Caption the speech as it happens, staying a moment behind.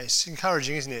It's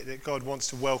encouraging, isn't it, that God wants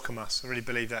to welcome us. I really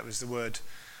believe that was the word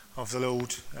of the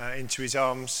Lord, into his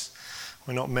arms.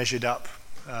 We're not measured up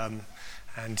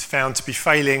and found to be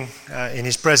failing in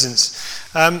his presence.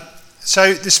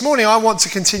 So this morning I want to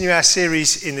continue our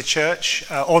series in the church,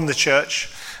 on the church.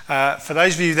 For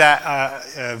those of you that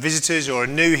are visitors or are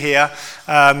new here,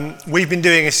 we've been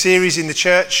doing a series in the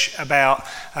church about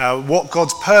what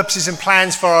God's purposes and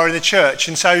plans for are in the church.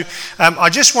 And so I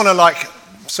just want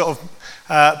to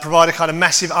provide a kind of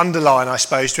massive underline, I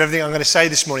suppose, to everything I'm going to say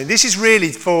this morning. This is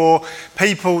really for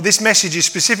people, this message is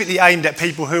specifically aimed at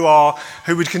people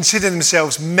who would consider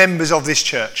themselves members of this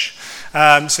church.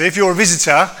 So if you're a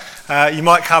visitor, you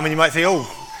might come and you might think,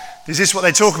 oh, is this what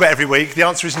they talk about every week? The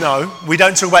answer is no. We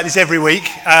don't talk about this every week,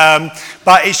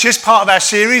 but it's just part of our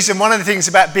series. And one of the things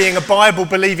about being a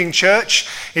Bible-believing church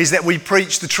is that we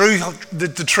preach the truth,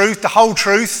 the whole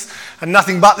truth, and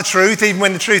nothing but the truth, even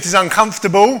when the truth is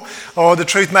uncomfortable or the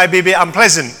truth may be a bit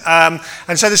unpleasant.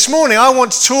 And so this morning I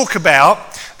want to talk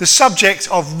about the subject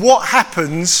of what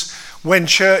happens when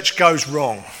church goes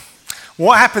wrong.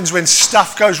 What happens when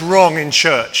stuff goes wrong in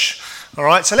church? All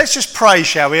right, so let's just pray,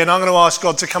 shall we? And I'm going to ask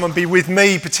God to come and be with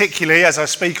me, particularly as I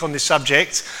speak on this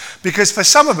subject, because for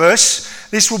some of us,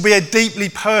 this will be a deeply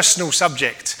personal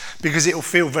subject, because it will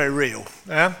feel very real.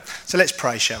 Yeah? So let's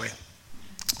pray, shall we?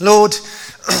 Lord,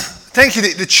 thank you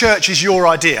that the church is your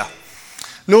idea.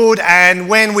 Lord, and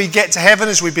when we get to heaven,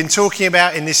 as we've been talking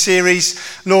about in this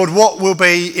series, Lord, what will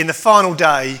be in the final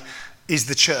day is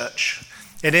the church.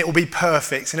 And it will be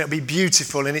perfect and it will be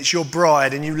beautiful and it's your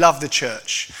bride and you love the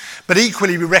church. But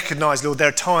equally we recognise, Lord, there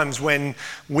are times when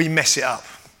we mess it up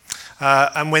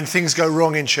and when things go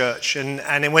wrong in church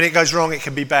and when it goes wrong it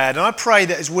can be bad. And I pray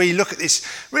that as we look at this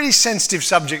really sensitive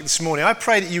subject this morning, I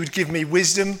pray that you would give me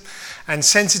wisdom and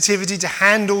sensitivity to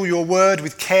handle your word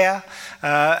with care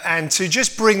and to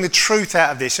just bring the truth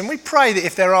out of this. And we pray that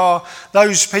if there are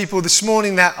those people this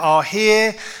morning that are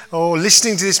here or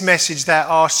listening to this message that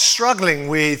are struggling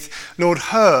with, Lord,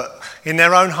 hurt in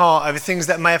their own heart over things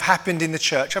that may have happened in the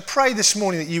church, I pray this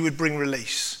morning that you would bring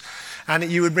release and that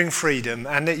you would bring freedom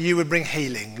and that you would bring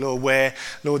healing, Lord, where,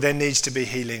 Lord, there needs to be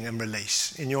healing and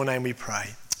release. In your name we pray.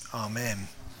 Amen.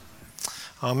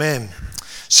 Amen.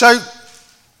 So,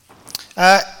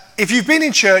 if you've been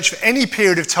in church for any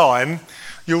period of time,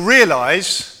 you'll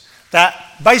realise that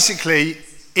basically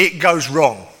it goes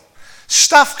wrong.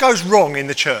 Stuff goes wrong in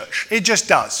the church. It just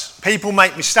does. People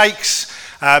make mistakes.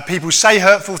 People say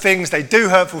hurtful things. They do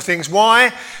hurtful things.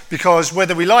 Why? Because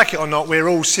whether we like it or not, we're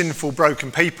all sinful,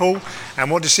 broken people.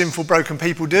 And what do sinful, broken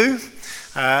people do?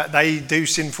 They do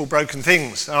sinful, broken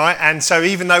things, all right? And so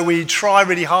even though we try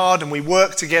really hard and we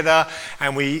work together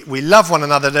and we love one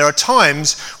another, there are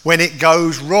times when it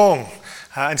goes wrong.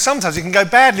 And sometimes it can go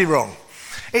badly wrong.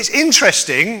 It's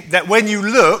interesting that when you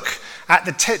look at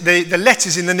the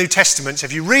letters in the New Testament, so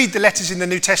if you read the letters in the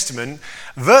New Testament,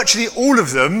 virtually all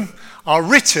of them are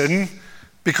written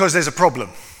because there's a problem.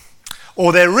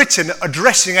 Or they're written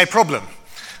addressing a problem,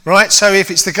 right? So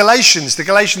if it's the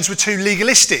Galatians were too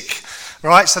legalistic.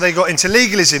 Right, so they got into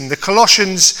legalism. The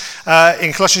Colossians,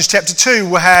 in Colossians chapter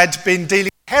 2, had been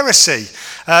dealing with heresy.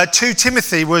 2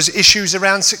 Timothy was issues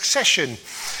around succession.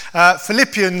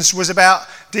 Philippians was about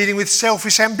dealing with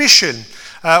selfish ambition.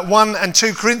 1 and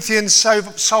 2 Corinthians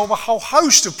solve a whole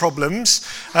host of problems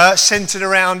centred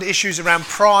around issues around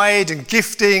pride and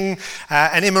gifting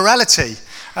and immorality.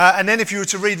 And then if you were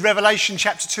to read Revelation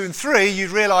chapter 2 and 3,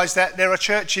 you'd realise that there are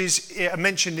churches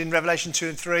mentioned in Revelation 2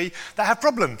 and 3 that have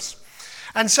problems.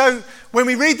 And so when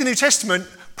we read the New Testament,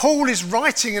 Paul is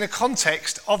writing in a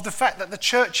context of the fact that the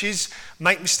churches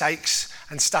make mistakes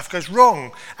and stuff goes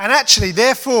wrong. And actually,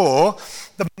 therefore,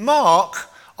 the mark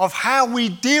of how we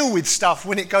deal with stuff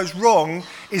when it goes wrong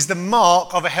is the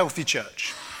mark of a healthy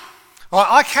church. Right,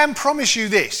 I can promise you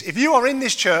this. If you are in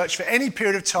this church for any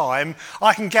period of time,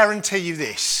 I can guarantee you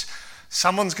this.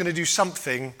 Someone's going to do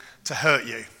something to hurt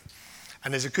you.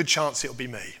 And there's a good chance it'll be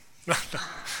me.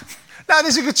 No,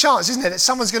 there's a good chance, isn't it, that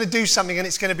someone's going to do something and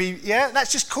it's going to be,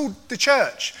 that's just called the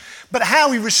church. But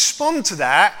how we respond to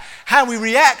that, how we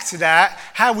react to that,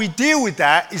 how we deal with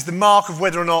that is the mark of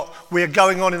whether or not we're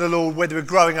going on in the Lord, whether we're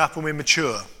growing up and we're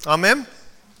mature. Amen?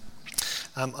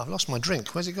 I've lost my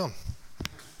drink. Where's it gone?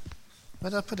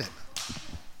 Where did I put it?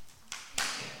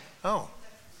 Oh,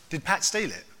 did Pat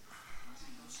steal it?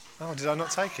 Oh, did I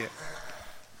not take it?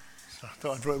 I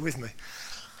thought I'd brought it with me.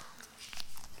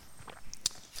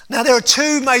 Now, there are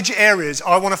two major areas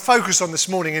I want to focus on this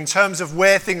morning in terms of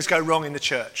where things go wrong in the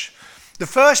church. The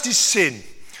first is sin.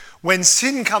 When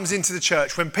sin comes into the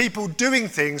church, when people doing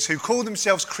things who call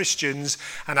themselves Christians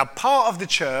and are part of the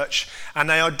church, and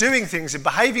they are doing things and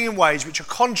behaving in ways which are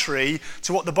contrary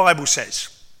to what the Bible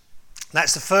says.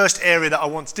 That's the first area that I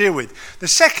want to deal with. The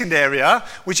second area,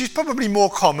 which is probably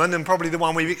more common and probably the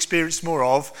one we've experienced more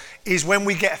of, is when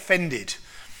we get offended.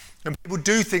 And people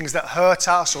do things that hurt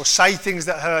us, or say things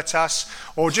that hurt us,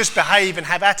 or just behave and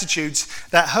have attitudes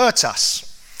that hurt us.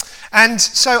 And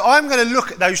so I'm going to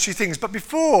look at those two things. But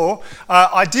before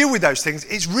I deal with those things,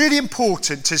 it's really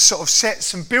important to sort of set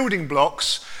some building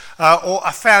blocks or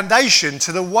a foundation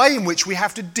to the way in which we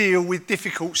have to deal with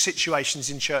difficult situations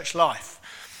in church life.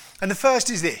 And the first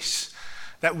is this,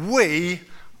 that we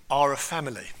are a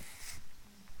family.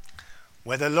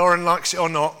 Whether Lauren likes it or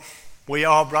not, we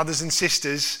are brothers and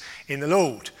sisters in the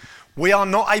Lord. We are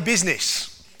not a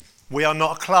business. We are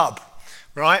not a club.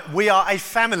 Right? We are a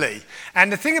family.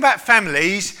 And the thing about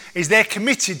families is they're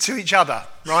committed to each other,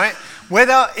 right?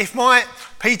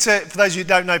 Peter, for those of you who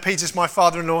don't know, Peter's my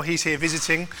father-in-law. He's here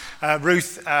visiting.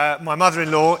 Ruth, my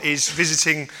mother-in-law, is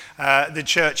visiting the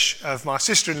church of my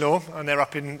sister-in-law, and they're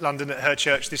up in London at her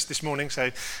church this morning.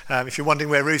 So if you're wondering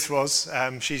where Ruth was,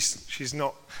 she's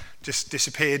not just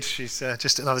disappeared. She's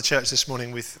just at another church this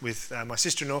morning with my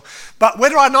sister-in-law. But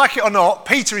whether I like it or not,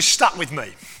 Peter is stuck with me,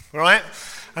 right?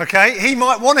 Okay, he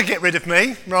might want to get rid of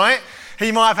me, right?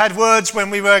 He might have had words when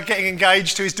we were getting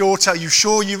engaged to his daughter, "Are you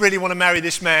sure you really want to marry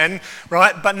this man?"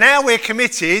 Right? But now we're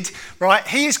committed, right?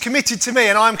 He is committed to me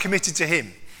and I'm committed to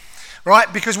him,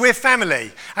 right? Because we're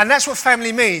family. And that's what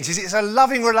family means, is it's a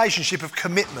loving relationship of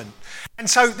commitment. And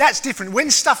so that's different.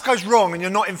 When stuff goes wrong and you're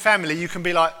not in family, you can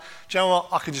be like, "Do you know what?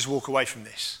 I can just walk away from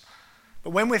this."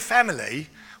 But when we're family,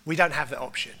 we don't have that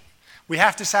option. We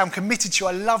have to say, "I'm committed to you,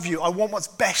 I love you, I want what's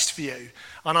best for you,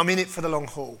 and I'm in it for the long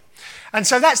haul." And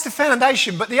so that's the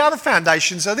foundation, but the other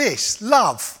foundations are this,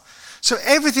 love. So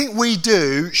everything we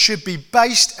do should be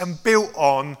based and built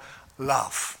on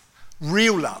love,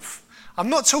 real love. I'm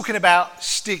not talking about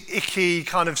icky,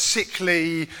 kind of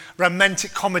sickly,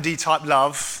 romantic comedy type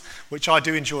love, which I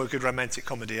do enjoy a good romantic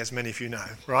comedy, as many of you know,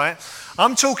 right?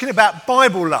 I'm talking about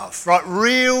Bible love, right?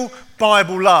 Real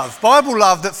Bible love. Bible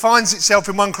love that finds itself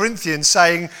in 1 Corinthians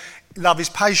saying, love is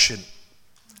patient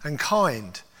and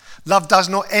kind. Love does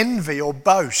not envy or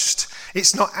boast.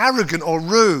 It's not arrogant or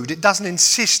rude. It doesn't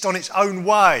insist on its own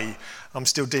way. I'm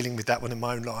still dealing with that one in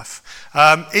my own life.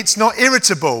 It's not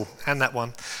irritable, and that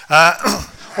one,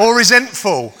 or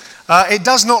resentful. It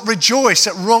does not rejoice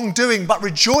at wrongdoing, but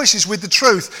rejoices with the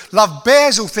truth. Love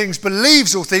bears all things,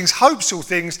 believes all things, hopes all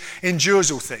things, endures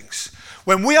all things.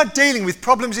 When we are dealing with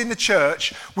problems in the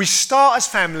church, we start as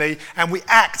family and we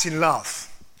act in love,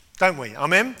 don't we?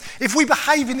 Amen? If we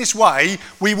behave in this way,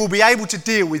 we will be able to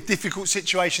deal with difficult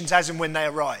situations as and when they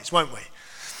arise, won't we?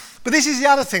 But this is the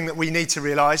other thing that we need to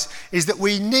realise, is that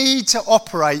we need to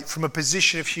operate from a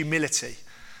position of humility.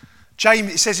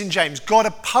 It says in James, God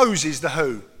opposes the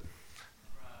who?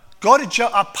 God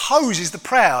opposes the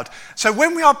proud. So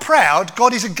when we are proud,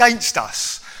 God is against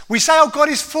us. We say, oh, God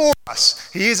is for us.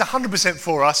 He is 100%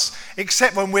 for us,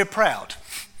 except when we're proud.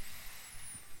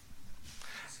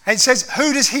 And it says,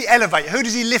 who does he elevate? Who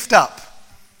does he lift up?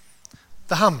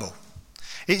 The humble.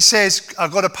 It says,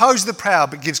 God opposes the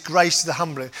proud, but gives grace to the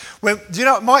humble. Well, do you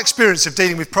know, my experience of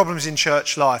dealing with problems in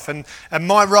church life, and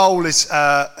my role is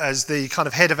as the kind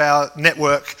of head of our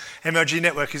network, MLG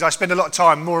network, is I spend a lot of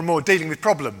time more and more dealing with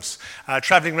problems,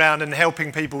 travelling around and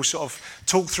helping people sort of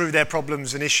talk through their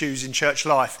problems and issues in church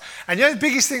life. And you know the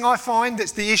biggest thing I find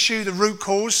that's the issue, the root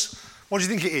cause? What do you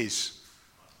think it is?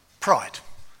 Pride.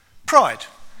 Pride,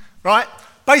 right?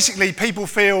 Basically, people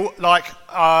feel like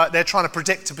they're trying to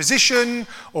protect a position,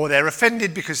 or they're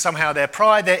offended because somehow their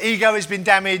pride, their ego has been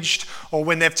damaged, or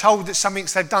when they're told that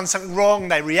they've done something wrong,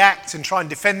 they react and try and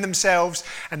defend themselves.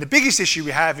 And the biggest issue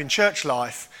we have in church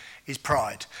life is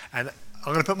pride. And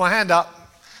I'm going to put my hand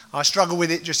up. I struggle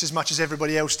with it just as much as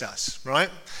everybody else does,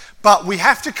 right? But we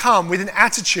have to come with an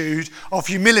attitude of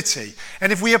humility.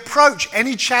 And if we approach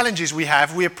any challenges we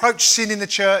have, we approach sin in the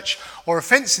church or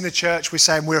offence in the church, we're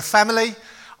saying we're a family,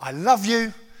 I love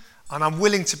you, and I'm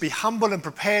willing to be humble and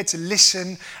prepared to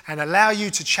listen and allow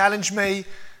you to challenge me,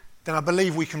 then I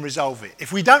believe we can resolve it.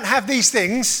 If we don't have these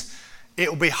things,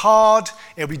 it'll be hard,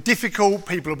 it'll be difficult,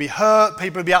 people will be hurt,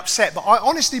 people will be upset. But I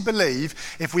honestly believe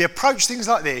if we approach things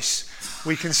like this,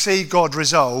 we can see God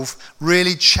resolve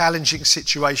really challenging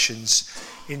situations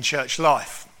in church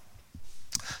life.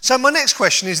 So my next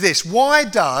question is this: why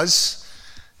does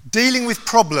dealing with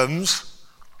problems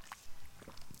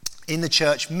in the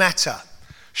church matter?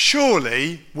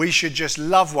 Surely we should just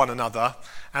love one another,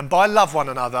 and by love one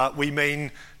another we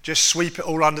mean just sweep it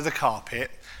all under the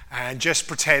carpet and just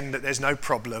pretend that there's no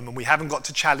problem and we haven't got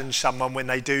to challenge someone when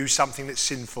they do something that's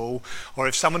sinful, or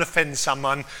if someone offends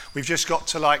someone, we've just got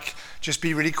to just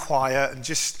be really quiet and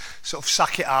just sort of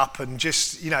suck it up and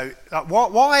just,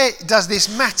 why does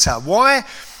this matter? Why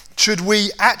should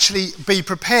we actually be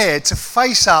prepared to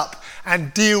face up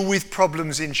and deal with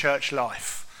problems in church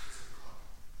life?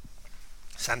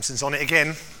 Samson's on it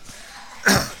again.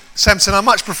 Samson, I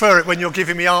much prefer it when you're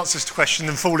giving me answers to questions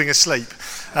than falling asleep.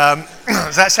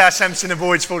 That's how Samson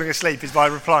avoids falling asleep, is by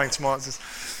replying to my answers.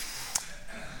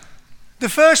 The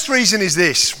first reason is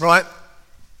this, right?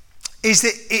 Is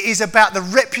that it is about the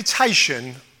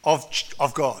reputation of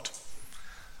God.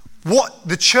 What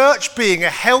the church being a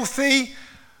healthy,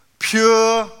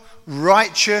 pure,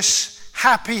 righteous,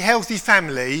 happy, healthy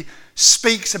family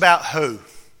speaks about who?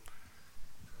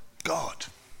 God.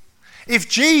 If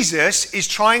Jesus is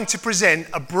trying to present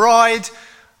a bride,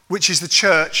 which is the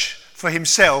church, for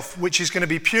himself, which is going to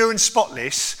be pure and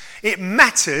spotless, it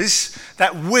matters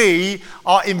that we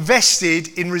are invested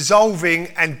in resolving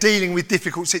and dealing with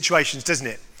difficult situations, doesn't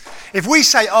it? If we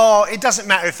say, it doesn't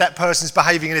matter if that person's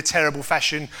behaving in a terrible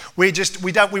fashion, we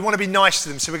want to be nice to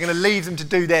them, so we're going to leave them to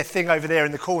do their thing over there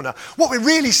in the corner. What we're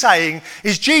really saying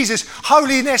is, Jesus,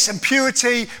 holiness and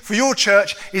purity for your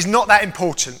church is not that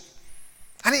important.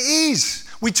 And it is.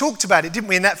 We talked about it, didn't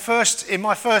we, in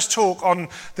my first talk on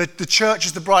the church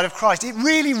as the bride of Christ. It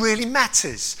really, really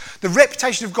matters. The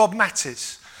reputation of God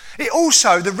matters. It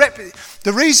also,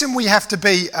 the reason we have to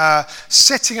be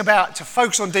setting about to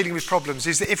focus on dealing with problems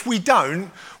is that if we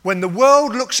don't, when the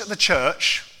world looks at the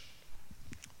church,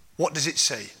 what does it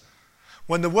see?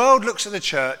 When the world looks at the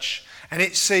church and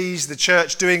it sees the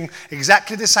church doing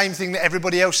exactly the same thing that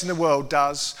everybody else in the world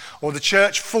does, or the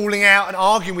church falling out and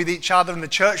arguing with each other, and the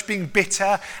church being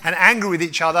bitter and angry with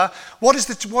each other, what does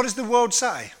the world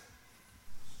say?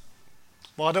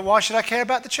 Why should I care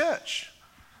about the church?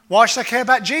 Why should I care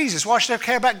about Jesus? Why should I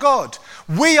care about God?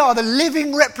 We are the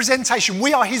living representation.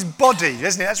 We are his body,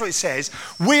 isn't it? That's what it says.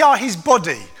 We are his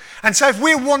body. And so if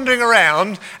we're wandering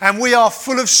around and we are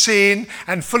full of sin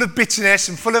and full of bitterness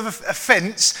and full of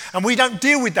offence, and we don't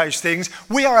deal with those things,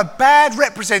 we are a bad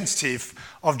representative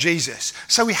of Jesus.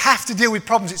 So we have to deal with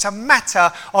problems. It's a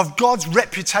matter of God's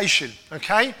reputation,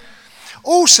 okay?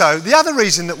 Also, the other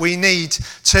reason that we need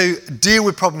to deal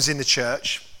with problems in the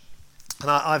church, and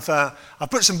I've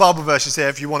put some Bible verses there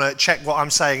if you want to check what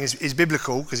I'm saying is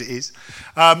biblical, because it is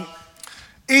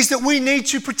that we need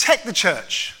to protect the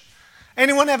church.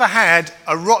 Anyone ever had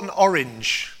a rotten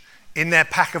orange in their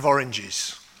pack of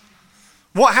oranges?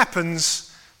 What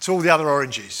happens to all the other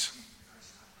oranges?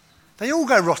 They all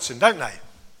go rotten, don't they?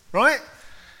 Right?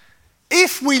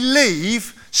 If we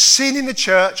leave sin in the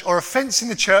church or offence in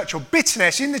the church or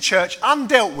bitterness in the church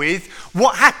undealt with,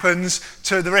 what happens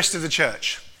to the rest of the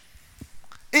church?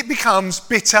 It becomes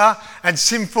bitter and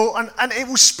sinful and it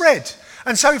will spread.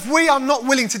 And so if we are not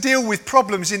willing to deal with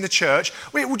problems in the church,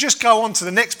 it will just go on to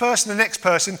the next person.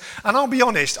 And I'll be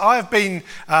honest, I have been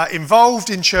involved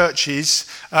in churches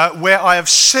where I have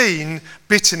seen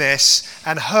bitterness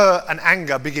and hurt and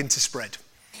anger begin to spread.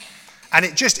 And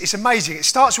it's amazing. It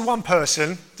starts with one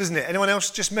person, doesn't it? Anyone else?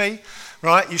 Just me?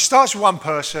 Right? You start with one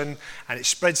person and it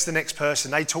spreads to the next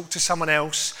person. They talk to someone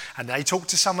else and they talk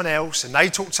to someone else and they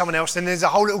talk to someone else. Then there's a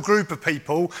whole little group of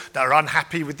people that are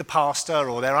unhappy with the pastor,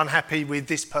 or they're unhappy with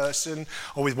this person,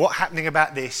 or with what's happening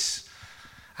about this.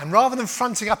 And rather than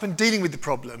fronting up and dealing with the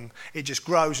problem, it just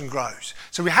grows and grows.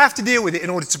 So we have to deal with it in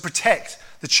order to protect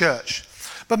the church.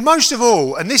 But most of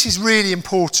all, and this is really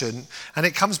important, and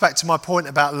it comes back to my point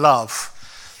about love,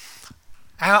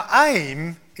 our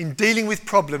aim in dealing with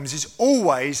problems is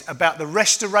always about the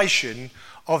restoration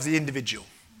of the individual.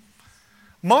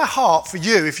 My heart for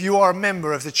you, if you are a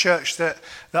member of the church that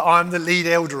I'm the lead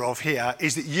elder of here,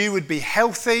 is that you would be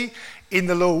healthy in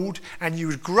the Lord and you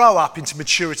would grow up into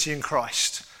maturity in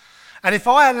Christ. And if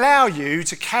I allow you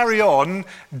to carry on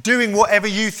doing whatever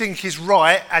you think is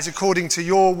right as according to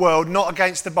your world, not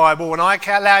against the Bible, and I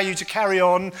allow you to carry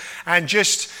on and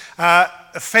just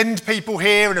offend people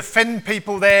here and offend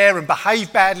people there and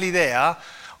behave badly there,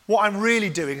 what I'm really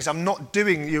doing is I'm not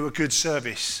doing you a good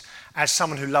service as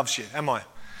someone who loves you, am I?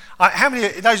 How many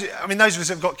of those of us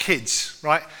have got kids,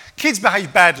 right? Kids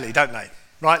behave badly, don't they?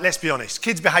 Right? Let's be honest.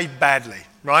 Kids behave badly,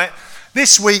 right?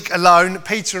 This week alone,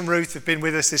 Peter and Ruth have been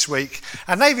with us this week,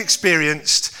 and they've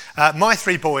experienced my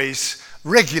three boys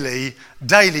regularly,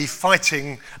 daily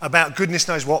fighting about goodness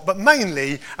knows what, but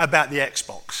mainly about the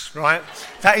Xbox, right?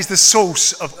 That is the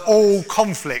source of all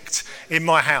conflict in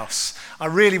my house. I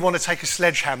really want to take a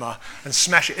sledgehammer and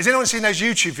smash it. Has anyone seen those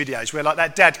YouTube videos where like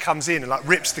that dad comes in and like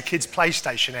rips the kid's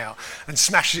PlayStation out and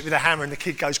smashes it with a hammer and the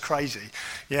kid goes crazy?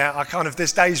 Yeah,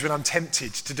 there's days when I'm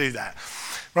tempted to do that.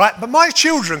 Right? But my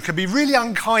children can be really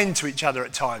unkind to each other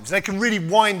at times. They can really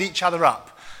wind each other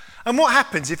up. And what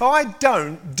happens if I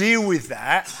don't deal with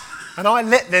that and I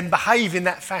let them behave in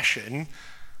that fashion,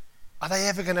 are they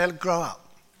ever going to grow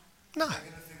up? No.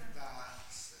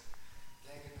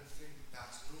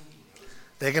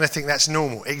 They're going to think that's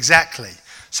normal. Exactly.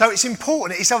 So it's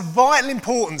important. It's of vital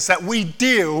importance that we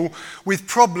deal with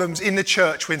problems in the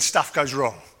church when stuff goes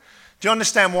wrong. Do you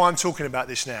understand why I'm talking about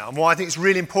this now? And why I think it's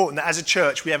really important that as a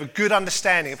church we have a good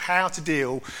understanding of how to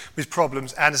deal with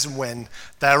problems as and when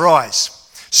they arise.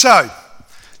 So,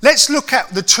 let's look at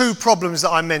the two problems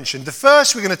that I mentioned. The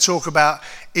first we're going to talk about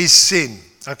is sin,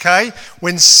 okay?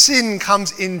 When sin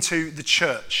comes into the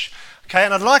church. Okay,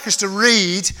 and I'd like us to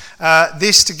read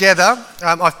this together.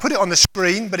 I've put it on the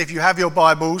screen, but if you have your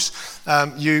Bibles,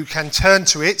 you can turn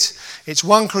to it. It's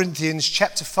 1 Corinthians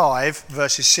chapter 5,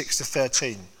 verses 6 to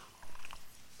 13.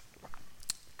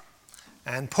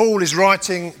 And Paul is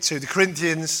writing to the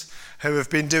Corinthians who have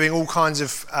been doing all kinds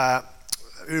of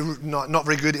not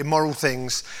very good immoral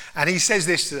things. And he says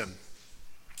this to them.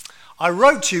 I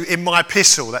wrote to you in my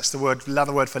epistle, that's the word,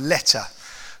 another word for letter,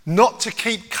 not to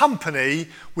keep company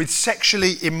with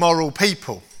sexually immoral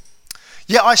people.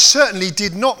 Yet I certainly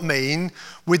did not mean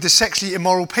with the sexually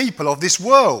immoral people of this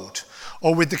world,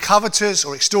 or with the covetous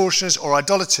or extortioners or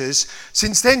idolaters,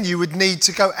 since then you would need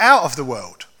to go out of the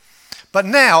world. But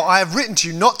now I have written to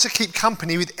you not to keep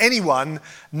company with anyone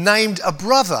named a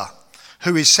brother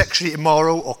who is sexually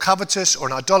immoral or covetous or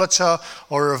an idolater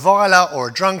or a reviler or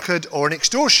a drunkard or an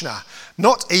extortioner,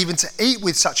 not even to eat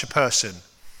with such a person.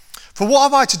 For what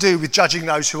have I to do with judging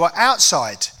those who are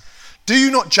outside? Do you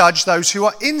not judge those who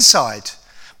are inside?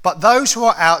 But those who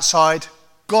are outside,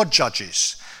 God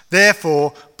judges.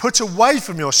 Therefore, put away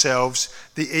from yourselves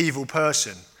the evil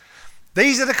person.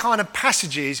 These are the kind of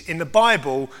passages in the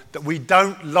Bible that we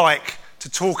don't like to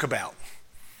talk about.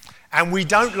 And we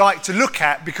don't like to look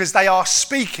at because they are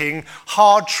speaking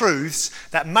hard truths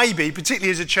that maybe,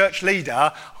 particularly as a church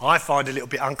leader, I find a little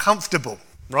bit uncomfortable,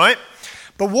 right?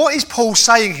 But what is Paul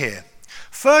saying here?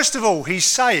 First of all, he's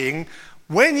saying,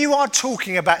 when you are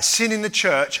talking about sin in the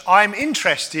church, I'm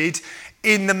interested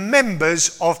in the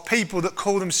members of people that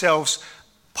call themselves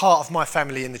part of my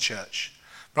family in the church.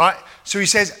 Right? So he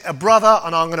says a brother,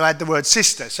 and I'm going to add the word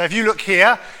sister. So if you look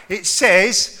here, it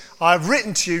says, I've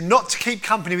written to you not to keep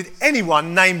company with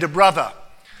anyone named a brother.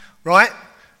 Right?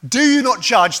 Do you not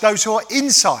judge those who are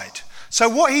inside? So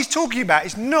what he's talking about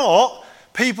is not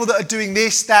people that are doing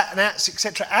this, that, and that,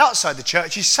 etc. outside the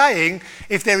church. He's saying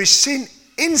if there is sin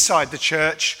inside the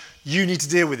church, you need to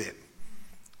deal with it.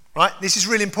 Right? This is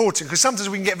really important because sometimes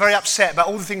we can get very upset about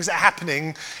all the things that are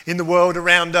happening in the world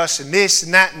around us and this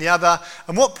and that and the other.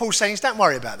 And what Paul's saying is don't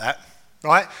worry about that.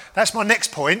 Right? That's my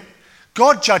next point.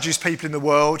 God judges people in the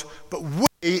world, but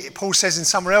we, Paul says in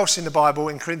somewhere else in the Bible,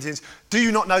 in Corinthians, do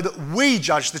you not know that we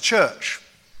judge the church?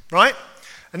 Right?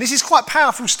 And this is quite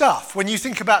powerful stuff when you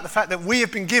think about the fact that we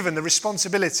have been given the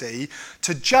responsibility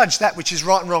to judge that which is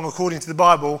right and wrong according to the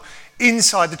Bible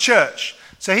inside the church.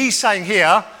 So he's saying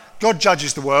here, God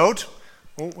judges the world.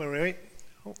 Oh, where are we?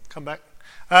 Oh, come back.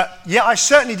 Yet I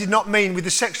certainly did not mean with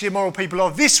the sexually immoral people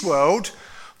of this world,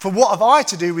 for what have I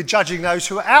to do with judging those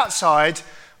who are outside,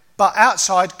 but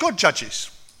outside God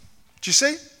judges. Do you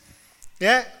see?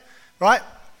 Yeah? Right?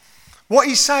 What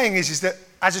he's saying is that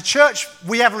as a church,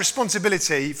 we have a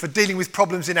responsibility for dealing with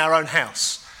problems in our own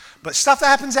house. But stuff that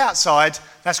happens outside,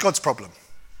 that's God's problem.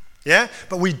 Yeah?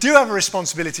 But we do have a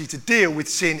responsibility to deal with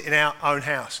sin in our own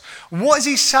house. What is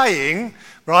he saying,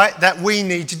 right, that we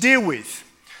need to deal with?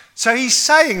 So he's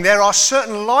saying there are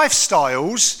certain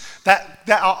lifestyles that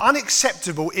are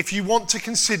unacceptable if you want to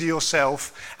consider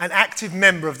yourself an active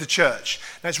member of the church.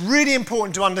 Now, it's really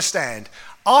important to understand.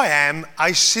 I am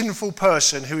a sinful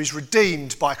person who is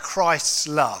redeemed by Christ's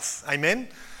love. Amen?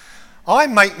 I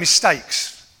make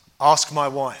mistakes. Ask my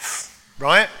wife,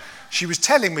 right? She was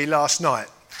telling me last night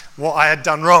what I had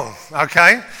done wrong,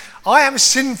 okay? I am a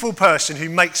sinful person who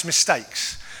makes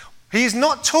mistakes. He is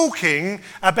not talking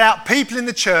about people in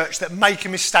the church that make a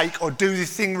mistake or do the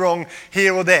thing wrong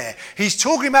here or there. He's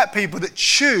talking about people that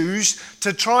choose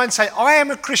to try and say, I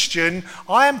am a Christian,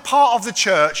 I am part of the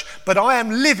church, but I am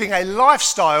living a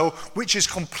lifestyle which is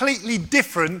completely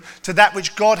different to that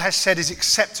which God has said is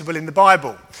acceptable in the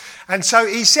Bible. And so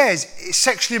he says, it's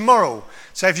sexually immoral.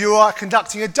 So if you are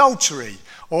conducting adultery,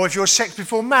 or if you're sex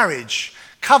before marriage,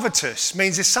 covetous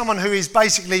means it's someone who is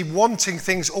basically wanting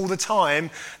things all the time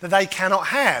that they cannot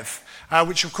have.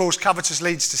 which of course covetous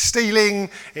leads to stealing,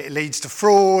 it leads to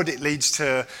fraud, it leads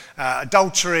to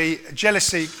adultery,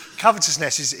 jealousy.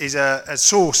 Covetousness is a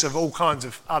source of all kinds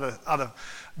of other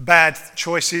bad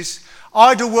choices.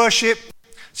 Idol worship.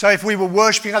 So if we were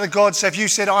worshipping other gods, so if you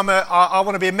said, I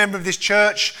want to be a member of this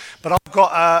church, but I've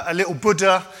got a little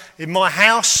Buddha in my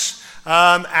house,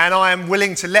 and I am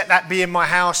willing to let that be in my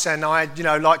house, and I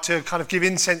like to kind of give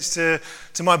incense to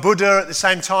my Buddha at the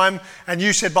same time, and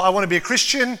you said, but I want to be a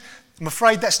Christian, I'm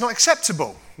afraid that's not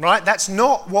acceptable, right? That's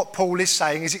not what Paul is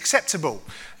saying is acceptable.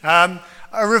 A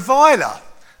reviler,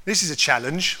 this is a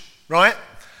challenge, right?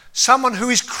 Someone who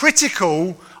is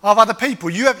critical of other people.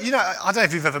 I don't know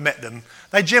if you've ever met them.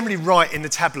 They generally write in the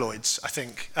tabloids, I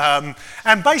think.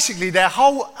 And basically their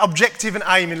whole objective and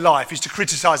aim in life is to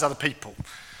criticise other people.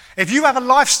 If you have a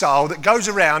lifestyle that goes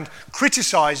around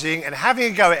criticising and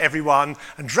having a go at everyone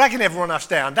and dragging everyone else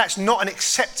down, that's not an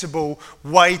acceptable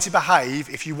way to behave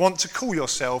if you want to call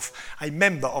yourself a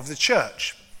member of the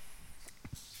church.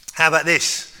 How about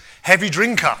this? Heavy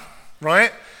drinker,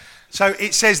 right? So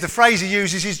it says the phrase he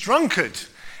uses is drunkard.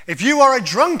 If you are a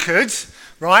drunkard,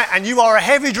 right, and you are a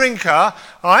heavy drinker,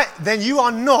 right, then you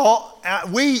are not,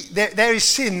 there is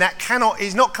sin that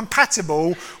is not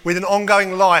compatible with an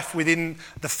ongoing life within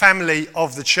the family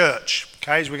of the church,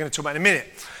 okay, as we're going to talk about in a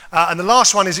minute. And the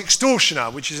last one is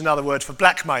extortioner, which is another word for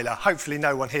blackmailer. Hopefully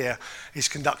no one here is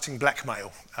conducting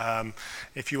blackmail.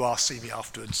 If you are, see me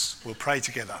afterwards. We'll pray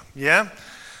together, yeah?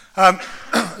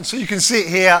 So you can see it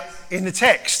here in the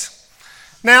text.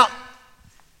 Now,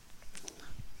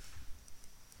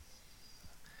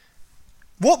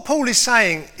 what Paul is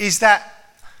saying is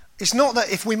that it's not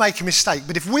that if we make a mistake,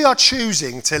 but if we are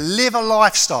choosing to live a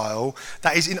lifestyle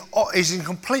that is in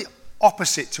complete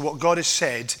opposite to what God has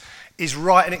said is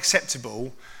right and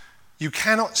acceptable, you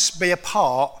cannot be a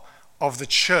part of the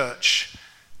church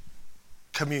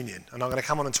communion. And I'm going to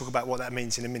come on and talk about what that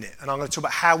means in a minute. And I'm going to talk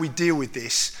about how we deal with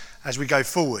this as we go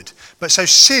forward. But so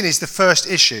sin is the first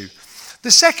issue. The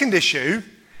second issue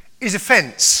is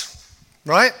offence,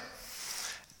 right?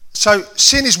 So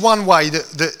sin is one way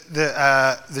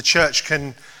that the church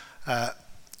can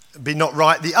be not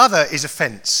right. The other is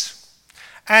offence.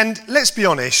 And let's be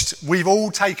honest, we've all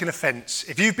taken offence.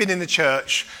 If you've been in the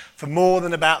church for more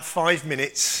than about 5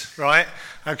 minutes, right,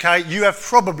 okay, you have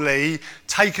probably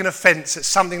taken offence at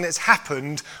something that's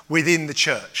happened within the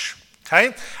church,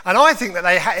 okay? And I think that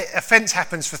offence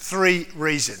happens for 3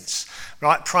 reasons,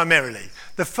 right, primarily.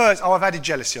 The first, I've added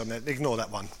jealousy on there. Ignore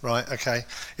that one, right? Okay.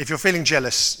 If you're feeling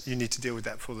jealous, you need to deal with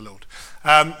that before the Lord.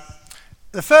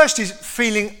 The first is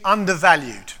feeling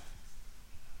undervalued.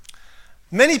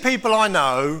 Many people I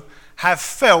know have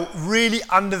felt really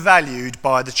undervalued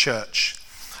by the church.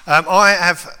 I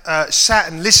have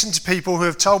sat and listened to people who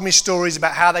have told me stories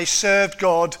about how they served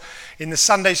God in the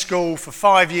Sunday school for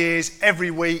 5 years,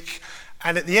 every week,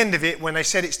 and at the end of it, when they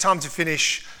said it's time to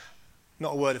finish,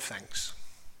 not a word of thanks.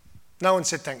 No one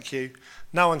said thank you.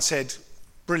 No one said,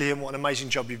 brilliant, what an amazing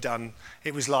job you've done.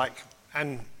 It was like,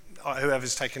 and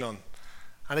whoever's taken on.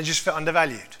 And they just felt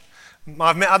undervalued.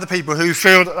 I've met other people who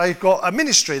feel that they've got a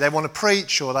ministry. They want to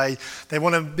preach or they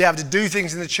want to be able to do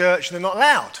things in the church and they're not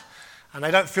allowed. And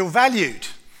they don't feel valued.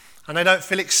 And they don't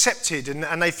feel accepted.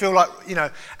 And they feel like,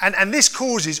 and this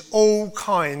causes all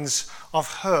kinds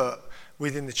of hurt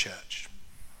within the church.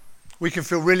 We can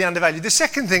feel really undervalued. The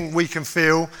second thing we can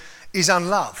feel is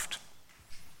unloved.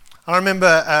 I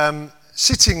remember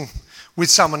sitting with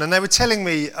someone and they were telling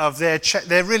me of their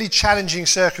really challenging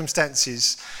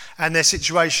circumstances and their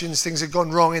situations, things had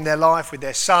gone wrong in their life with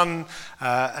their son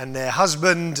and their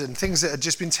husband and things that had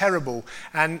just been terrible,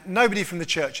 and nobody from the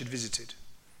church had visited.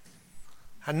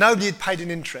 And nobody had paid an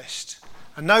interest.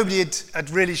 And nobody had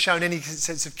really shown any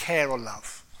sense of care or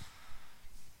love.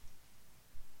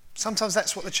 Sometimes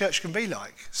that's what the church can be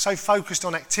like, so focused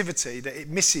on activity that it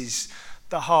misses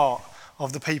the heart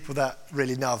of the people that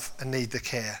really love and need the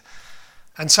care.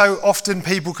 And so often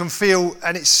people can feel,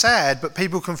 and it's sad, but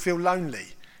people can feel lonely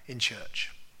in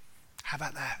church. How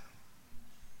about that?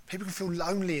 People can feel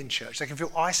lonely in church. They can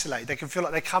feel isolated. They can feel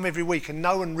like they come every week and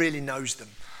no one really knows them.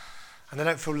 And they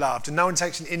don't feel loved. And no one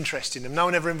takes an interest in them. No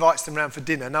one ever invites them around for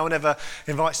dinner. No one ever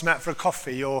invites them out for a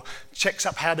coffee or checks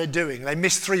up how they're doing. They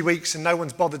miss 3 weeks and no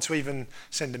one's bothered to even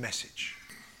send a message.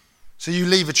 So you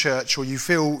leave a church or you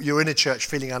feel you're in a church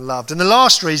feeling unloved. And the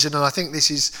last reason, and I think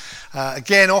this is,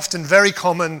 again, often very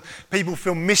common, people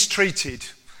feel mistreated.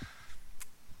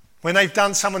 When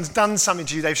someone's done something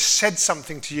to you, they've said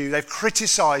something to you, they've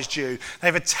criticised you,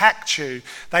 they've attacked you,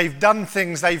 they've done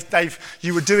things,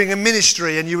 you were doing a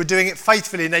ministry and you were doing it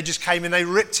faithfully and they just came and they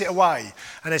ripped it away.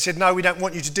 And they said, no, we don't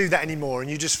want you to do that anymore.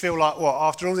 And you just feel like, what,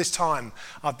 after all this time,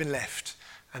 I've been left.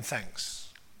 And thanks.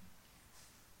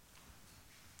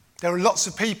 There are lots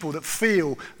of people that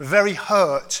feel very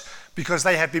hurt because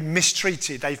they have been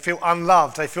mistreated, they feel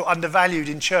unloved, they feel undervalued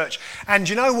in church. And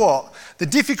you know what? The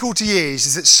difficulty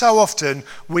is that so often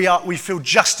we feel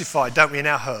justified, don't we, in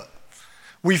our hurt.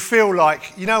 We feel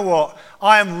like, you know what,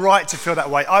 I am right to feel that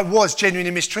way. I was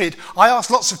genuinely mistreated. I asked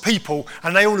lots of people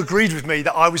and they all agreed with me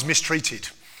that I was mistreated.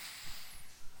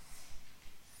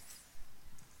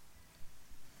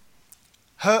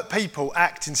 Hurt people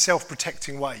act in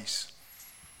self-protecting ways.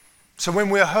 So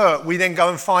when we're hurt, we then go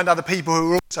and find other people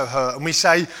who are also hurt. And we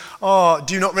say, oh,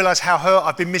 do you not realise how hurt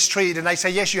I've been mistreated? And they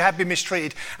say, yes, you have been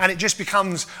mistreated. And it just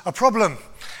becomes a problem.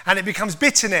 And it becomes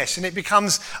bitterness. And it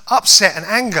becomes upset and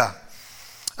anger.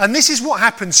 And this is what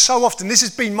happens so often. This has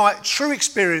been my true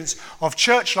experience of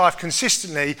church life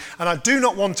consistently. And I do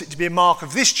not want it to be a mark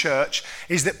of this church,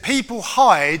 is that people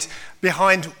hide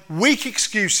behind weak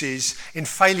excuses in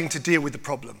failing to deal with the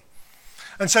problem.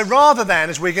 And so rather than,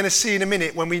 as we're going to see in a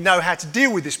minute, when we know how to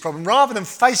deal with this problem, rather than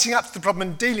facing up to the problem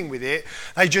and dealing with it,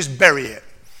 they just bury it.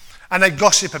 And they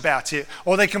gossip about it,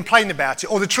 or they complain about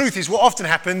it. Or the truth is, what often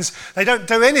happens, they don't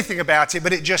do anything about it,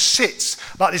 but it just sits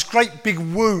like this great big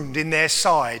wound in their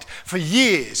side for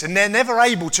years. And they're never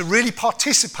able to really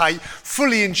participate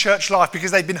fully in church life because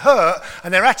they've been hurt.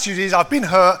 And their attitude is, I've been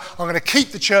hurt, I'm going to keep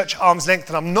the church arm's length,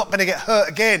 and I'm not going to get hurt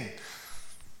again.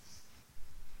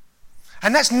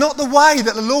 And that's not the way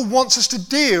that the Lord wants us to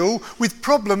deal with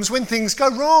problems when things go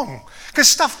wrong. Because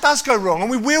stuff does go wrong and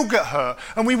we will get hurt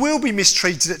and we will be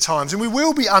mistreated at times and we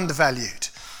will be undervalued.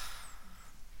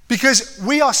 Because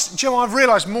I've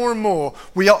realised more and more,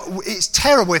 it's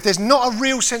terrible. If there's not a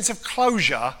real sense of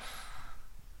closure,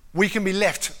 we can be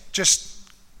left just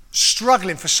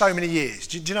struggling for so many years.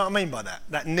 Do you know what I mean by that?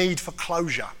 That need for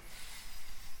closure.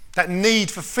 That need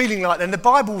for feeling like, and the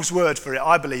Bible's word for it,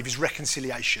 I believe, is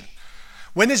reconciliation.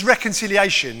 When there's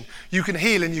reconciliation, you can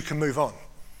heal and you can move on.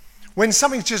 When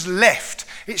something's just left,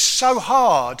 it's so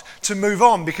hard to move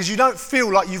on because you don't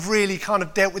feel like you've really kind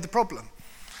of dealt with the problem.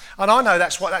 And I know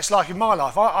that's what that's like in my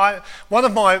life. One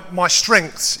of my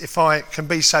strengths, if I can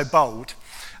be so bold,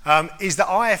 is that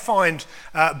I find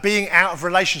being out of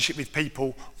relationship with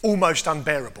people almost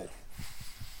unbearable.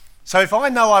 So if I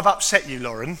know I've upset you,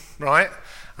 Lauren, right?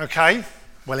 Okay,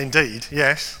 well indeed,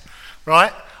 yes,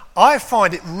 right? I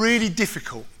find it really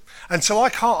difficult. And so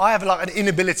I have like an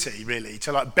inability really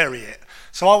to like bury it.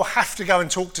 So I will have to go and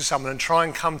talk to someone and try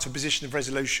and come to a position of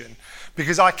resolution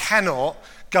because I cannot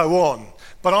go on.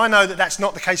 But I know that that's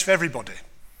not the case for everybody.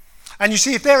 And you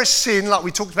see, if there is sin, like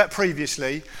we talked about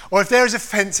previously, or if there is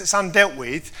offence that's undealt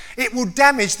with, it will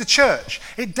damage the church.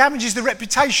 It damages the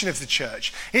reputation of the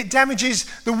church. It damages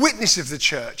the witness of the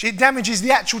church. It damages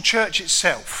the actual church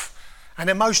itself. And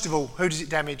then most of all, who does it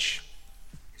damage?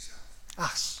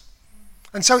 Us.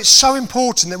 And so it's so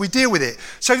important that we deal with it.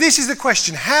 So this is the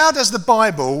question: how does the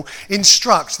Bible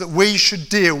instruct that we should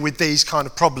deal with these kind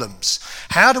of problems?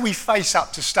 How do we face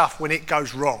up to stuff when it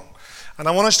goes wrong? And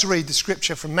I want us to read the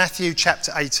scripture from Matthew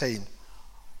chapter 18.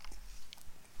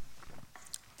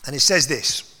 And it says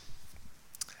this: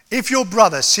 if your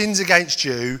brother sins against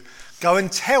you, go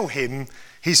and tell him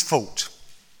his fault,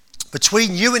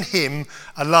 between you and him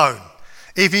alone.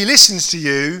 If he listens to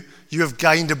you, you have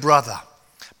gained a brother.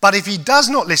 But if he does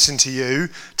not listen to you,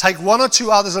 take one or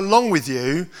two others along with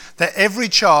you, that every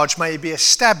charge may be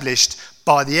established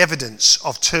by the evidence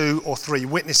of 2 or 3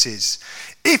 witnesses.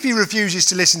 If he refuses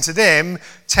to listen to them,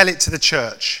 tell it to the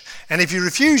church. And if he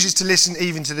refuses to listen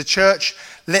even to the church,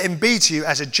 let him be to you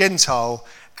as a Gentile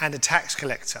and a tax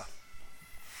collector.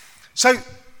 So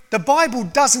the Bible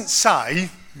doesn't say,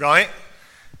 right,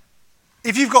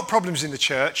 if you've got problems in the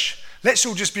church, let's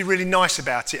all just be really nice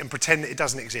about it and pretend that it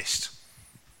doesn't exist.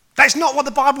 That's not what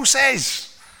the Bible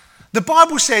says. The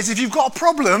Bible says if you've got a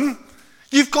problem,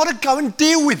 you've got to go and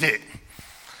deal with it.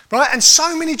 Right? And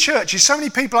so many churches, so many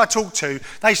people I talk to,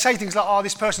 they say things like, oh,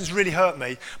 this person's really hurt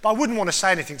me, but I wouldn't want to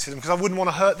say anything to them because I wouldn't want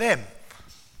to hurt them.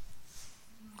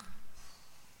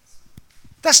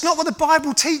 That's not what the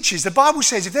Bible teaches. The Bible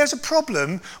says if there's a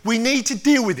problem, we need to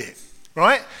deal with it.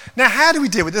 Right? Now, how do we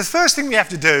deal with it? The first thing we have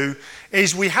to do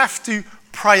is we have to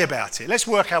pray about it. Let's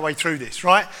work our way through this,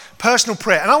 right? Personal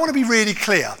prayer. And I want to be really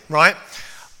clear, right?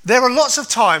 There are lots of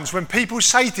times when people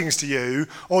say things to you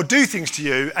or do things to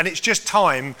you and it's just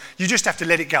time, you just have to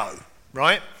let it go,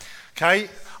 right? Okay?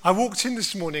 I walked in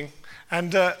this morning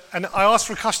And I asked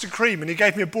for a custard cream and he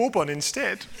gave me a bourbon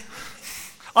instead.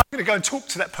 I'm going to go and talk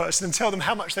to that person and tell them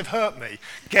how much they've hurt me.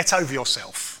 Get over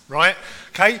yourself, right?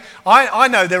 Okay? I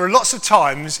know there are lots of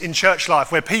times in church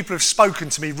life where people have spoken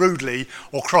to me rudely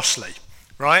or crossly,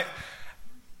 right?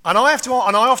 And I often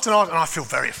ask, and I feel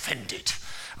very offended.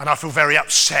 And I feel very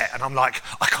upset. And I'm like,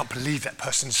 I can't believe that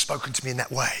person has spoken to me in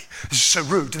that way. This is so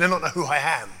rude. Do they not know who I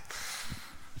am?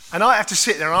 And I have to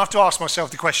sit there and I have to ask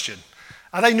myself the question,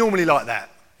 are they normally like that?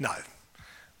 No.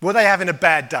 Were they having a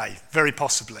bad day? Very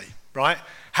possibly, right?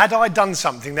 Had I done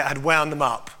something that had wound them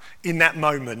up in that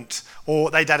moment, or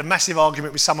they'd had a massive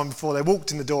argument with someone before they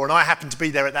walked in the door and I happened to be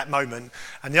there at that moment,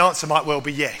 and the answer might well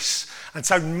be yes. And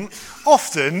so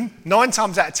often, 9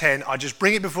 times out of 10, I just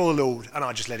bring it before the Lord and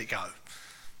I just let it go.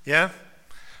 Yeah?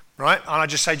 Right? And I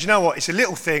just say, do you know what? It's a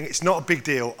little thing. It's not a big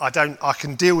deal. I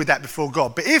can deal with that before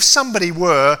God. But if somebody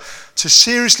were to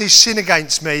seriously sin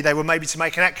against me, they were maybe to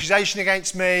make an accusation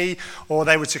against me, or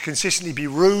they were to consistently be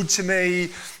rude to me,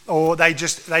 or I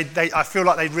feel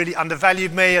like they really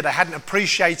undervalued me, or they hadn't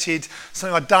appreciated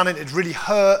something I'd done and it really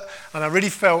hurt, and I really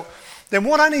felt, then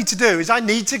what I need to do is I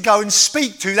need to go and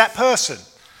speak to that person.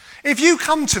 If you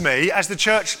come to me as the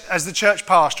church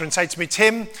pastor and say to me,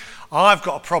 Tim, I've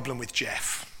got a problem with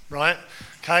Jeff. Right?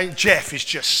 Okay, Jeff is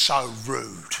just so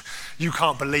rude. You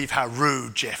can't believe how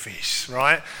rude Jeff is,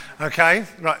 right? Okay,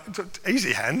 right,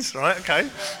 easy hands, right? Okay,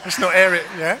 let's not air it,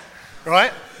 yeah?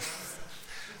 Right?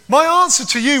 My answer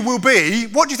to you will be,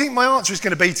 what do you think my answer is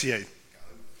going to be to you?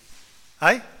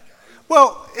 Hey?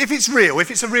 Well, if it's real, if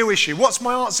it's a real issue, what's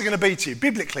my answer going to be to you?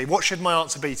 Biblically, what should my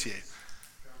answer be to you?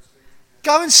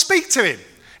 Go and speak to him.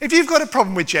 If you've got a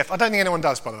problem with Jeff, I don't think anyone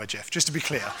does, by the way, Jeff, just to be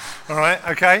clear, all right,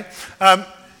 okay?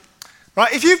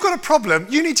 Right, if you've got a problem,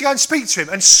 you need to go and speak to him.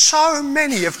 And so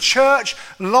many of church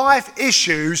life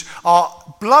issues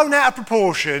are blown out of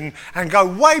proportion and go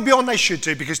way beyond they should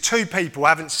do because 2 people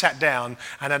haven't sat down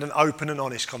and had an open and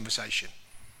honest conversation.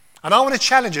 And I want to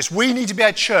challenge us. We need to be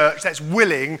a church that's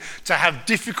willing to have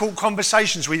difficult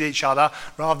conversations with each other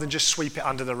rather than just sweep it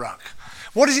under the rug.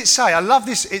 What does it say? I love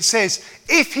this. It says,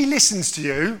 if he listens to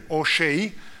you, or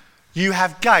she, you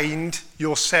have gained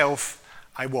yourself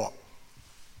a what?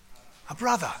 A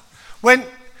brother. When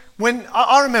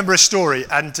I remember a story,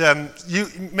 and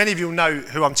many of you will know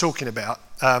who I'm talking about.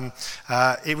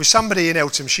 It was somebody in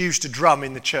Eltham. She used to drum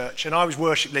in the church, and I was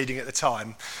worship leading at the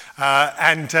time.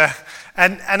 I'm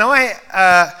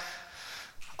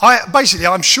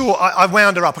sure I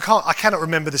wound her up. I cannot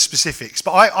remember the specifics,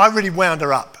 but I really wound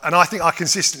her up, and I think I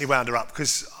consistently wound her up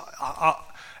because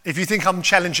if you think I'm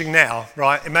challenging now,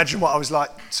 right? Imagine what I was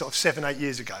like sort of 7-8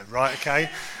 years ago, right? Okay.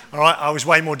 All right, I was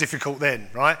way more difficult then,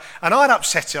 right? And I'd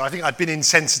upset her. I think I'd been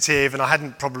insensitive and I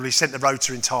hadn't probably sent the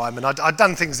rota in time and I'd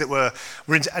done things that were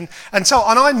and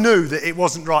I knew that it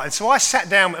wasn't right. And so I sat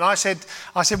down and I said,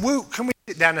 well, can we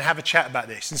sit down and have a chat about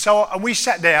this? And we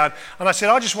sat down and I said,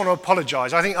 I just want to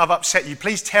apologise. I think I've upset you.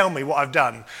 Please tell me what I've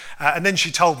done. And then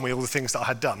she told me all the things that I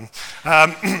had done,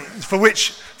 for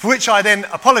which I then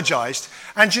apologised.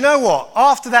 And you know what?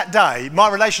 After that day, my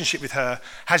relationship with her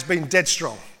has been dead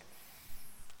strong.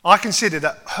 I consider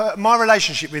that my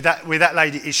relationship with that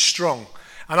lady is strong.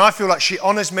 And I feel like she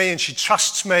honours me and she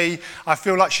trusts me. I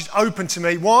feel like she's open to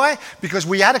me. Why? Because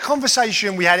we had a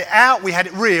conversation, we had it out, we had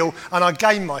it real, and I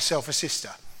gained myself a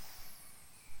sister.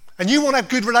 And you want to have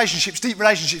good relationships, deep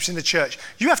relationships in the church,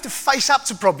 you have to face up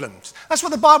to problems. That's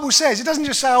what the Bible says. It doesn't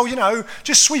just say,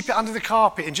 just sweep it under the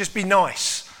carpet and just be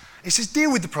nice. It says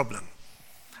deal with the problem.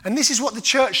 And this is what the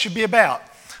church should be about.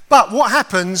 But what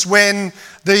happens when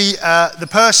the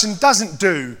person doesn't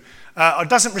do or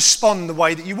doesn't respond the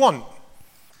way that you want?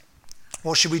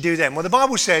 What should we do then? Well, the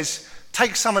Bible says,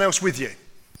 take someone else with you.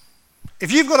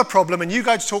 If you've got a problem and you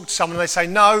go to talk to someone and they say,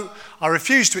 no, I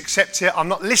refuse to accept it, I'm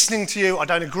not listening to you, I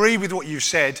don't agree with what you've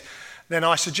said, then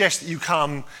I suggest that you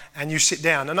come and you sit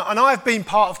down. And I've been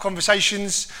part of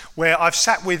conversations where I've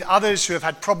sat with others who have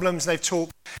had problems and they've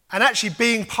talked, and actually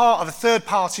being part of a third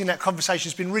party in that conversation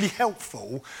has been really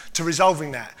helpful to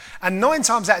resolving that. And 9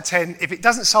 times out of 10, if it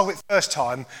doesn't solve it first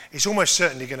time, it's almost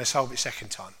certainly going to solve it second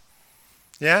time.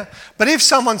 Yeah? But if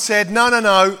someone said,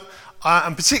 no,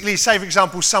 and particularly, say for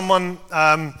example, someone,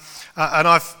 and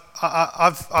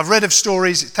I've read of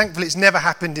stories, thankfully it's never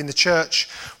happened in the church,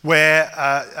 where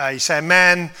say a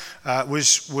man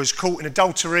was caught in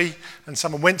adultery and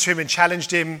someone went to him and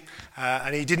challenged him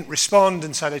and he didn't respond,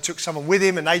 and so they took someone with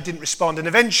him and they didn't respond, and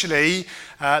eventually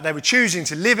they were choosing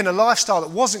to live in a lifestyle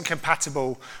that wasn't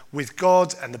compatible with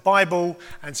God and the Bible.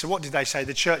 And so what did they say?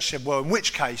 The church said, well, in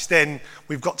which case then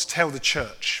we've got to tell the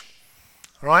church.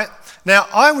 All right? Now,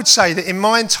 I would say that in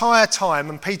my entire time,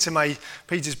 and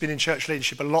Peter's been in church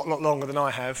leadership a lot longer than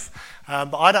I have,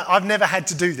 but I've never had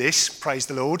to do this, praise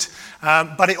the Lord.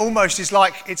 But it almost is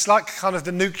it's like kind of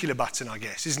the nuclear button, I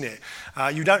guess, isn't it?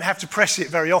 You don't have to press it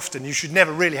very often. You should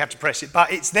never really have to press it,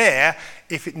 but it's there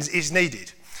if it is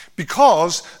needed.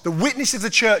 Because the witness of the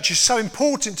church is so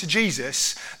important to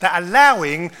Jesus that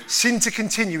allowing sin to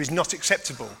continue is not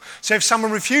acceptable. So if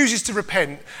someone refuses to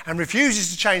repent and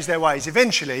refuses to change their ways,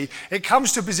 eventually it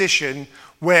comes to a position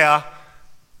where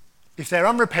if they're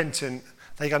unrepentant,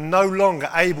 they are no longer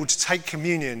able to take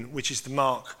communion, which is the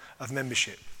mark of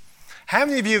membership. How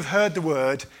many of you have heard the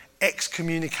word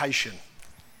excommunication?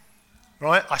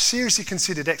 Right? I seriously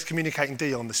considered excommunicating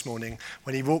Dion this morning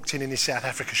when he walked in his South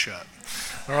Africa shirt.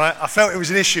 All right? I felt it was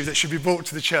an issue that should be brought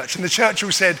to the church. And the church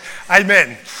all said,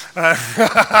 amen.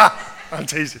 I'm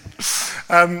teasing.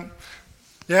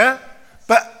 Yeah?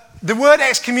 But the word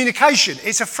excommunication,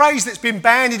 it's a phrase that's been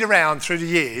bandied around through the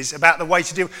years about the way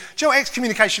to deal. Do you know what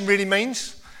excommunication really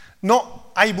means? Not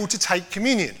able to take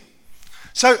communion.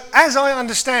 So as I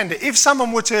understand it, if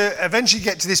someone were to eventually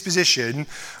get to this position,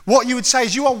 what you would say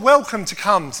is you are welcome to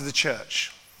come to the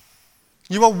church.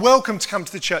 You are welcome to come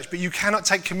to the church, but you cannot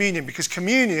take communion because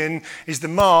communion is the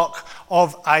mark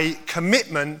of a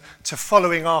commitment to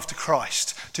following after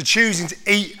Christ, to choosing to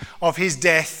eat of his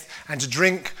death and to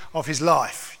drink of his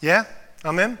life. Yeah?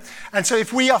 Amen? And so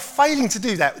if we are failing to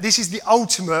do that, this is the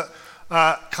ultimate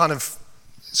kind of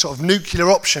sort of nuclear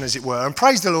option, as it were. And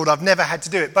praise the Lord, I've never had to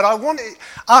do it. But I want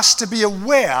us to be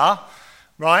aware,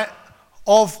 right,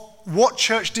 of what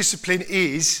church discipline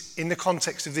is in the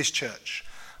context of this church,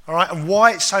 all right, and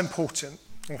why it's so important,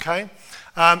 okay?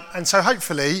 And so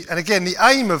hopefully, and again, the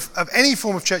aim of any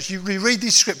form of church, you read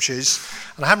these scriptures,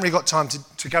 and I haven't really got time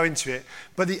to go into it,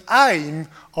 but the aim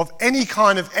of any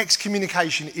kind of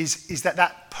excommunication is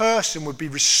that person would be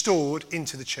restored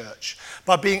into the church.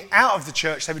 By being out of the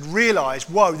church, they would realise,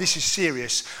 whoa, this is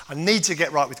serious. I need to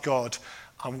get right with God.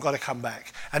 I've got to come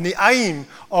back. And the aim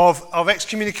of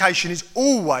excommunication is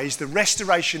always the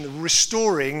restoration, the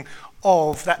restoring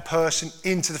of that person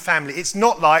into the family. It's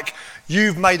not like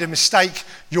you've made a mistake,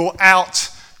 you're out,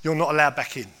 you're not allowed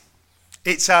back in.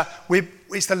 It's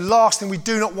the last thing. We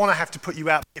do not want to have to put you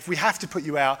out. If we have to put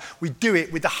you out, we do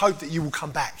it with the hope that you will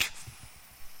come back.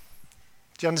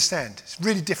 Do you understand? It's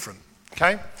really different,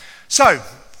 okay? So,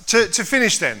 to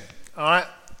finish then, all right,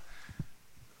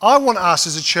 I want us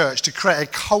as a church to create a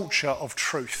culture of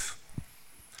truth.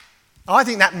 I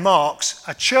think that marks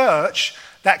a church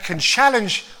that can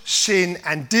challenge sin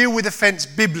and deal with offence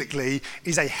biblically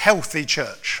is a healthy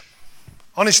church.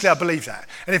 Honestly, I believe that.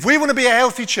 And if we want to be a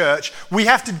healthy church, we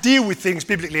have to deal with things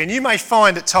biblically. And you may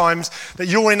find at times that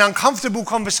you're in uncomfortable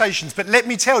conversations, but let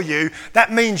me tell you,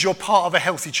 that means you're part of a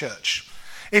healthy church.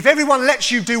 If everyone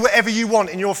lets you do whatever you want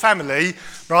in your family,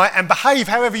 right, and behave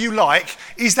however you like,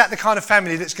 is that the kind of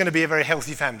family that's going to be a very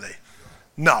healthy family?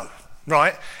 No,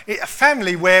 right? A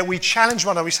family where we challenge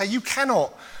one another. We say, you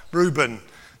cannot, Reuben,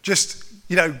 just,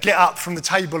 get up from the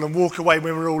table and walk away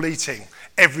when we're all eating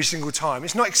every single time.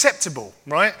 It's not acceptable,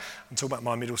 right? I'm talking about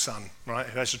my middle son, right,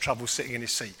 who has the trouble sitting in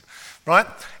his seat, right?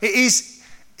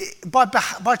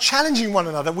 By challenging one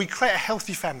another, we create a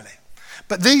healthy family.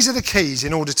 But these are the keys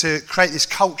in order to create this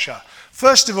culture.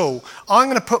 First of all, I'm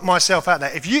going to put myself out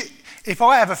there. If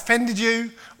I have offended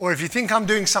you, or if you think I'm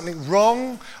doing something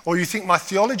wrong, or you think my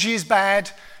theology is bad,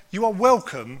 you are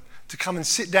welcome to come and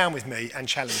sit down with me and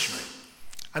challenge me.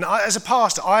 And as a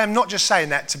pastor, I am not just saying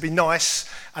that to be nice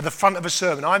at the front of a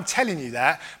sermon. I'm telling you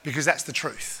that because that's the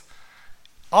truth.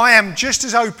 I am just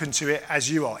as open to it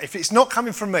as you are. If it's not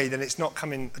coming from me, then it's not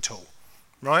coming at all,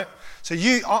 right? So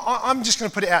I'm just going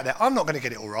to put it out there. I'm not going to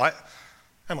get it all right.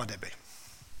 Am I, Debbie?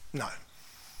 No.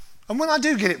 And when I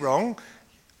do get it wrong,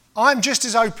 I'm just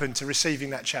as open to receiving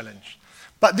that challenge.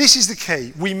 But this is the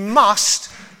key. We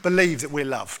must believe that we're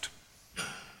loved.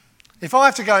 If I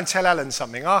have to go and tell Alan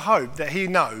something, I hope that he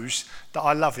knows that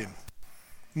I love him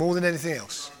more than anything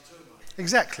else.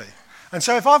 Exactly. And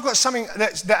so if I've got something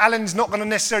that Alan's not going to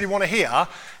necessarily want to hear,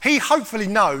 he hopefully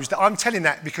knows that I'm telling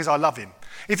that because I love him.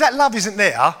 If that love isn't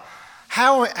there,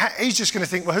 he's just going to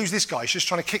think, well, who's this guy? He's just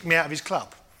trying to kick me out of his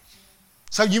club.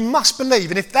 So you must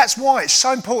believe, and if that's why it's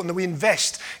so important that we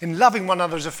invest in loving one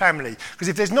another as a family, because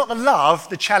if there's not the love,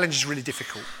 the challenge is really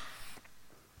difficult.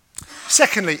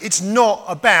 Secondly, it's not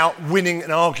about winning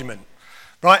an argument,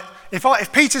 right?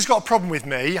 If Peter's got a problem with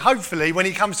me, hopefully when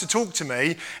he comes to talk to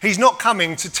me, he's not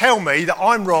coming to tell me that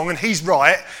I'm wrong and he's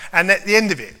right, and at the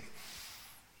end of it.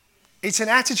 It's an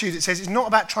attitude that says it's not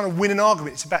about trying to win an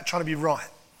argument, it's about trying to be right.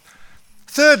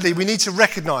 Thirdly, we need to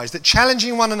recognise that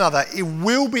challenging one another, it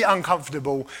will be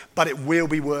uncomfortable, but it will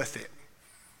be worth it.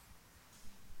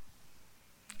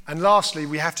 And lastly,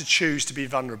 we have to choose to be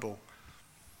vulnerable.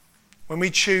 When we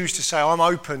choose to say, I'm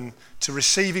open to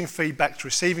receiving feedback, to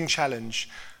receiving challenge,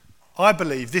 I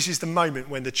believe this is the moment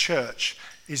when the church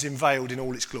is unveiled in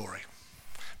all its glory.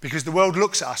 Because the world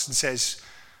looks at us and says,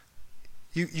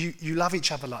 you love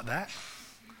each other like that?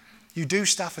 You do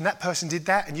stuff and that person did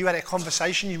that and you had a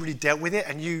conversation, you really dealt with it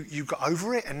and you got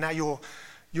over it and now you're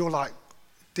like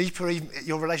deeper,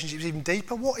 your relationship's even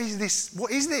deeper? What is this?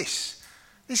 What is this?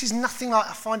 This is nothing like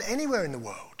I find anywhere in the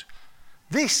world.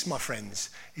 This, my friends,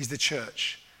 is the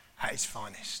church at its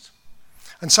finest.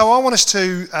 And so I want us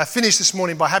to finish this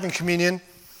morning by having communion.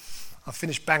 I've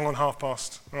finished bang on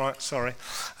past. All right, sorry.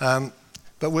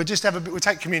 But we'll just we'll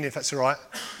take communion if that's all right.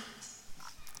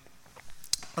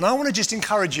 And I want to just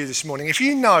encourage you this morning, if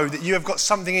you know that you have got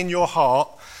something in your heart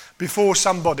before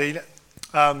somebody,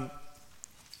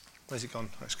 where's it gone?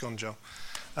 Oh, it's gone, Joel.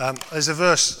 There's a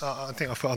verse, I think I've put